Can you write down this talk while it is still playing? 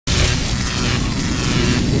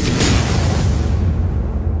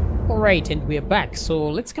right, and we're back. So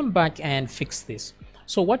let's come back and fix this.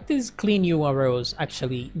 So what these clean URLs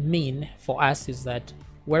actually mean for us is that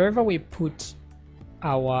wherever we put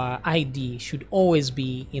our ID should always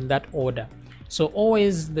be in that order. So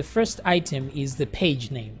always the first item is the page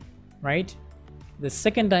name, right? The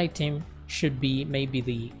second item should be maybe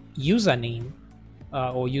the username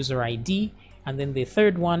or user ID, and then the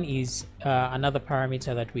third one is another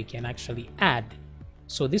parameter that we can actually add.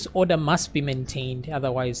 So this order must be maintained,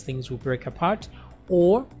 otherwise things will break apart.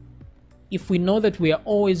 Or if we know that we are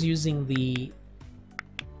always using the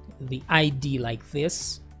ID like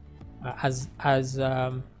this, if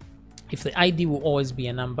the ID will always be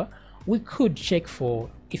a number, we could check for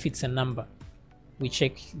if it's a number. We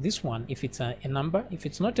check this one if it's a number. If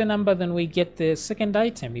it's not a number, then we get the second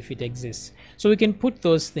item if it exists. So we can put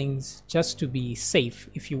those things just to be safe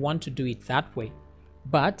if you want to do it that way.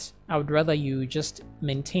 But I would rather you just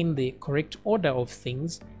maintain the correct order of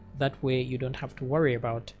things. That way you don't have to worry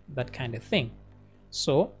about that kind of thing.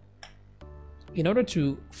 So in order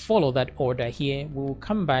to follow that order here, we'll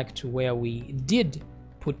come back to where we did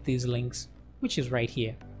put these links, which is right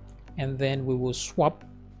here. And then we will swap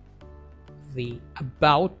the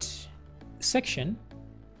about section.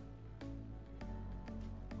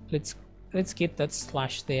 Let's get that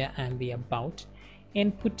slash there and the about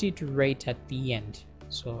and put it right at the end.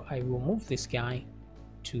 So I will move this guy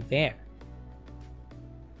to there.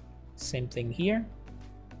 Same thing here.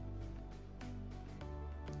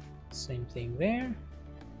 Same thing there.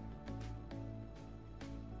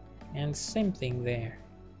 And same thing there.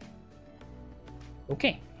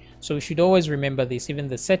 Okay. So we should always remember this, even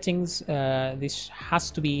the settings, this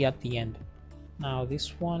has to be at the end. Now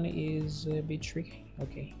this one is a bit tricky.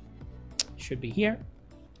 Okay, should be here.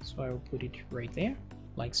 So I will put it right there,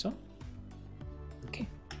 like so. Okay,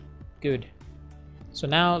 good. So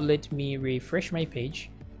now let me refresh my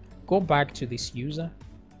page, go back to this user.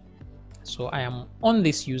 So I am on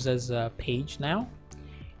this user's page now.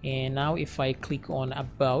 And now if I click on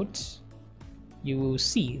about, you will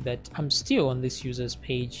see that I'm still on this user's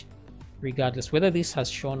page, regardless whether this has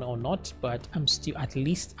shown or not, but I'm still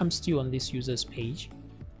on this user's page.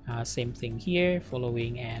 Same thing here,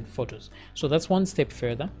 following and photos. So that's one step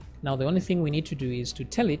further. Now the only thing we need to do is to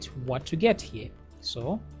tell it what to get here.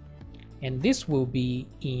 So, and this will be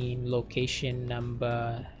in location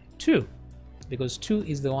number 2, because 2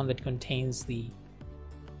 is the one that contains the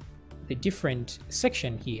different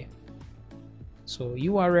section here. So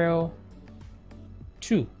URL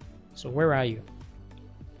 2. So where are you?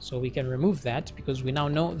 So we can remove that because we now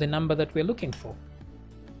know the number that we're looking for.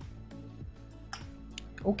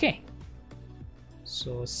 Okay.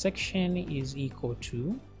 So section is equal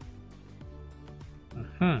to.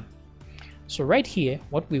 So right here,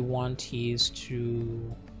 what we want is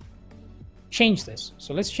to change this.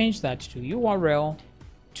 So let's change that to URL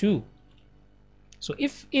 2. So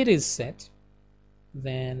if it is set,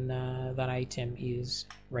 then that item is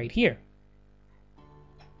right here.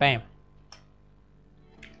 Bam.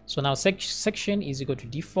 So now section is equal to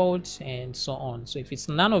default and so on. So if it's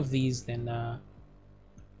none of these, then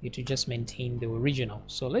you to just maintain the original.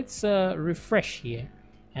 So let's refresh here.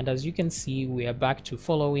 And as you can see, we are back to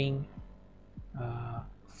following,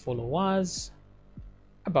 followers,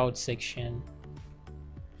 about section,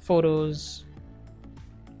 photos.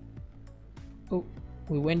 Oh,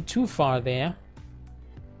 we went too far there.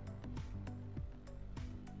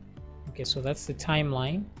 Okay, so that's the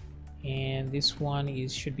timeline. And this one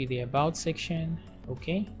should be the about section.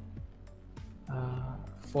 Okay,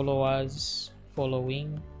 followers,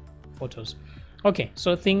 following, photos. Okay,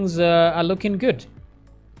 so things are looking good.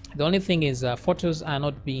 The only thing is photos are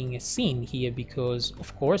not being seen here because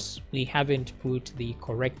of course we haven't put the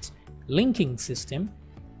correct linking system.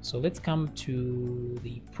 So let's come to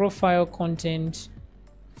the profile content,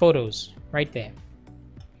 photos right there.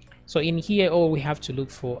 So in here all we have to look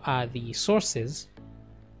for are the sources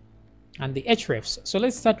and the hrefs. So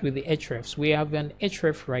let's start with the hrefs. We have an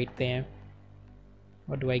href right there.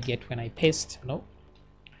 What do I get when I paste? No.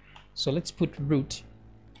 So let's put root.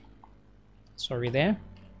 Sorry there.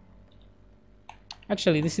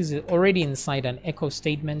 Actually, this is already inside an echo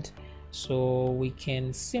statement, so we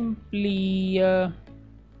can simply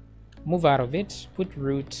move out of it, put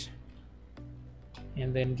root,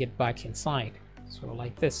 and then get back inside. So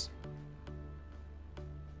like this.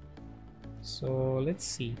 So let's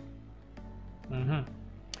see.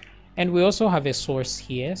 And we also have a source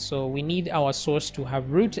here, so we need our source to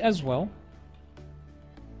have root as well,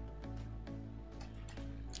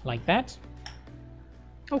 like that.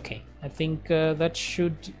 Okay, I think that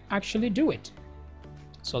should actually do it.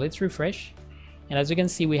 So let's refresh, And as you can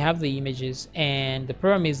see, we have the images, and the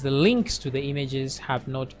problem is the links to the images have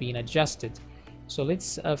not been adjusted. So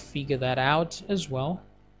let's figure that out as well.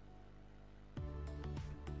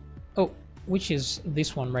 Oh, which is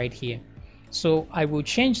this one right here. So I will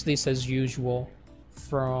change this as usual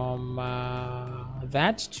from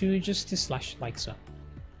that to just a slash, like so.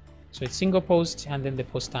 So it's single post and then the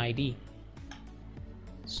post ID.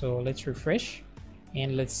 So let's refresh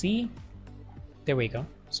and let's see. There we go.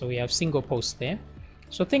 So we have single post there.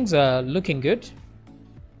 So things are looking good.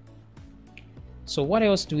 So what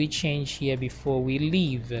else do we change here before we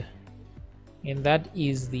leave? And that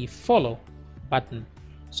is the follow button.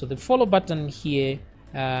 So the follow button here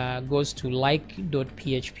goes to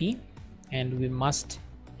like.php, and we must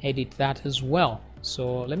edit that as well.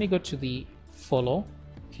 So let me go to the follow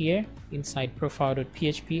here inside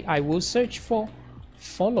profile.php. I will search for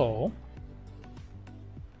follow.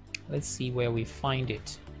 Let's see where we find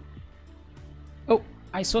it. Oh,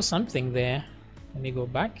 I saw something there. Let me go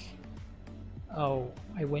back. Oh,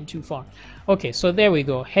 I went too far. Okay, so there we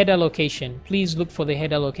go. Header location. Please look for the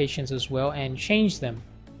header locations as well and change them.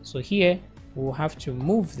 So here we'll have to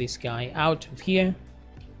move this guy out of here.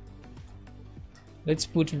 Let's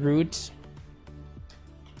put root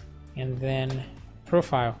and then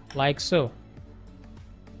profile, like so.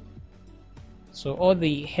 So all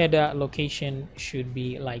the header location should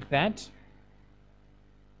be like that.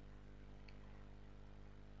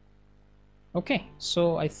 Okay,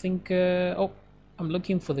 so I think oh, I'm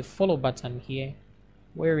looking for the follow button here.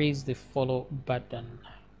 Where is the follow button?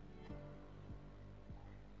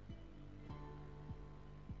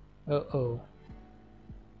 Uh-oh.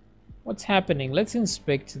 What's happening? Let's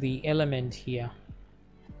inspect the element here.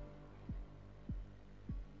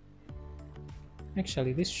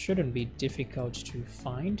 Actually, this shouldn't be difficult to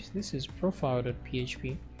find. This is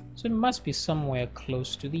profile.php, so it must be somewhere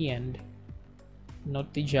close to the end.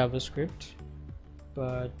 Not the JavaScript,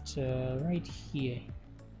 but right here.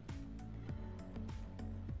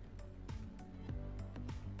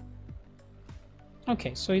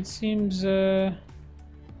 Okay, so it seems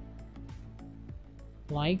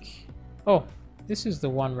like, oh, this is the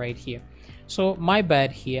one right here. So my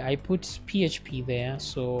bad here, I put PHP there,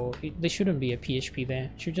 so there shouldn't be a PHP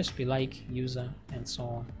there. It should just be like user and so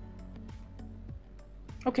on.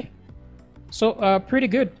 Okay, so pretty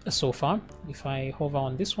good so far. If I hover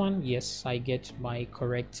on this one, yes, I get my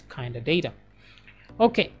correct kind of data.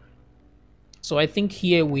 Okay, so I think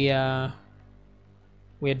here we're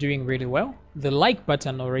doing really well. The like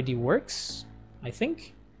button already works, I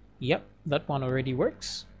think. Yep, that one already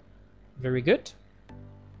works. Very good.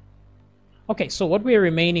 Okay, so what we're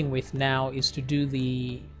remaining with now is to do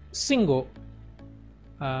the single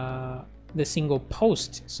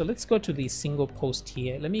post. So let's go to the single post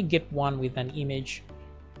here. Let me get one with an image.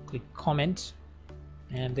 Click comment,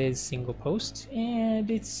 and there's single post,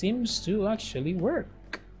 and it seems to actually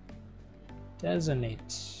work, doesn't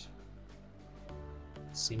it?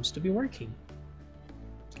 Seems to be working.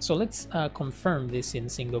 So let's confirm this in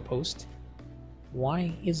single post.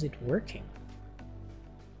 Why is it working?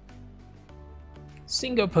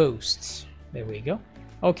 Single post. There we go.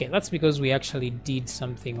 Okay, that's because we actually did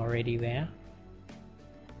something already there.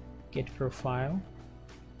 Get profile.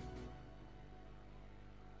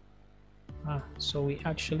 Ah, so we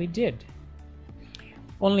actually did.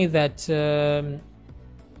 Only that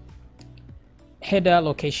header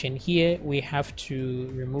location here, we have to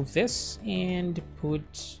remove this and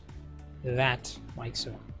put that like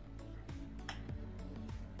so.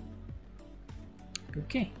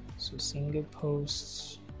 Okay, so single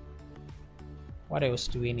posts. What else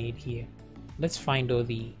do we need here? Let's find all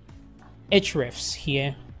the hrefs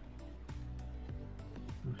here.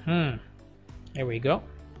 There we go.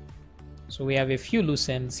 So we have a few loose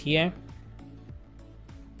ends here.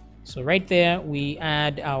 So right there we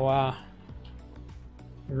add our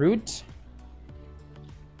root.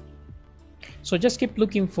 So just keep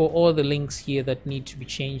looking for all the links here that need to be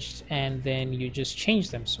changed, and then you just change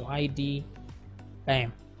them. So ID,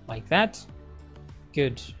 bam, like that.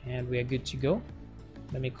 Good, and we are good to go.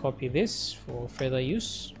 Let me copy this for further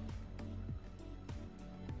use.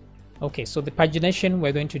 Okay, so the pagination,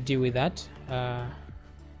 we're going to deal with that.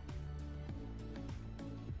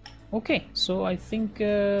 Okay, so I think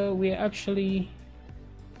we're actually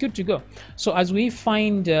good to go. So as we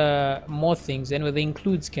find more things, and the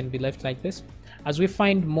includes can be left like this. As we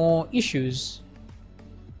find more issues,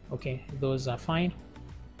 okay, those are fine.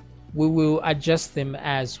 We will adjust them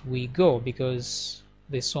as we go because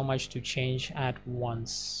there's so much to change at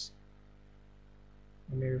once.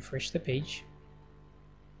 Let me refresh the page.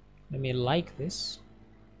 Let me like this.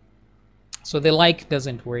 So the like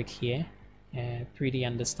doesn't work here. Pretty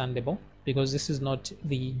understandable, because this is not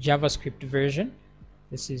the JavaScript version,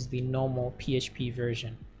 this is the normal PHP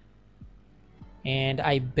version. And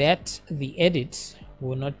I bet the edit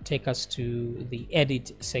will not take us to the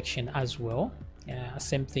edit section as well.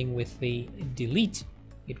 Same thing with the delete,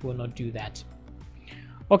 it will not do that.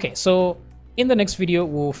 Okay, so in the next video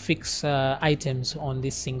we'll fix items on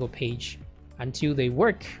this single page until they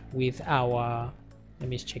work with our, let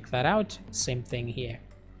me check that out, same thing here.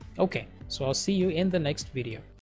 Okay, so I'll see you in the next video.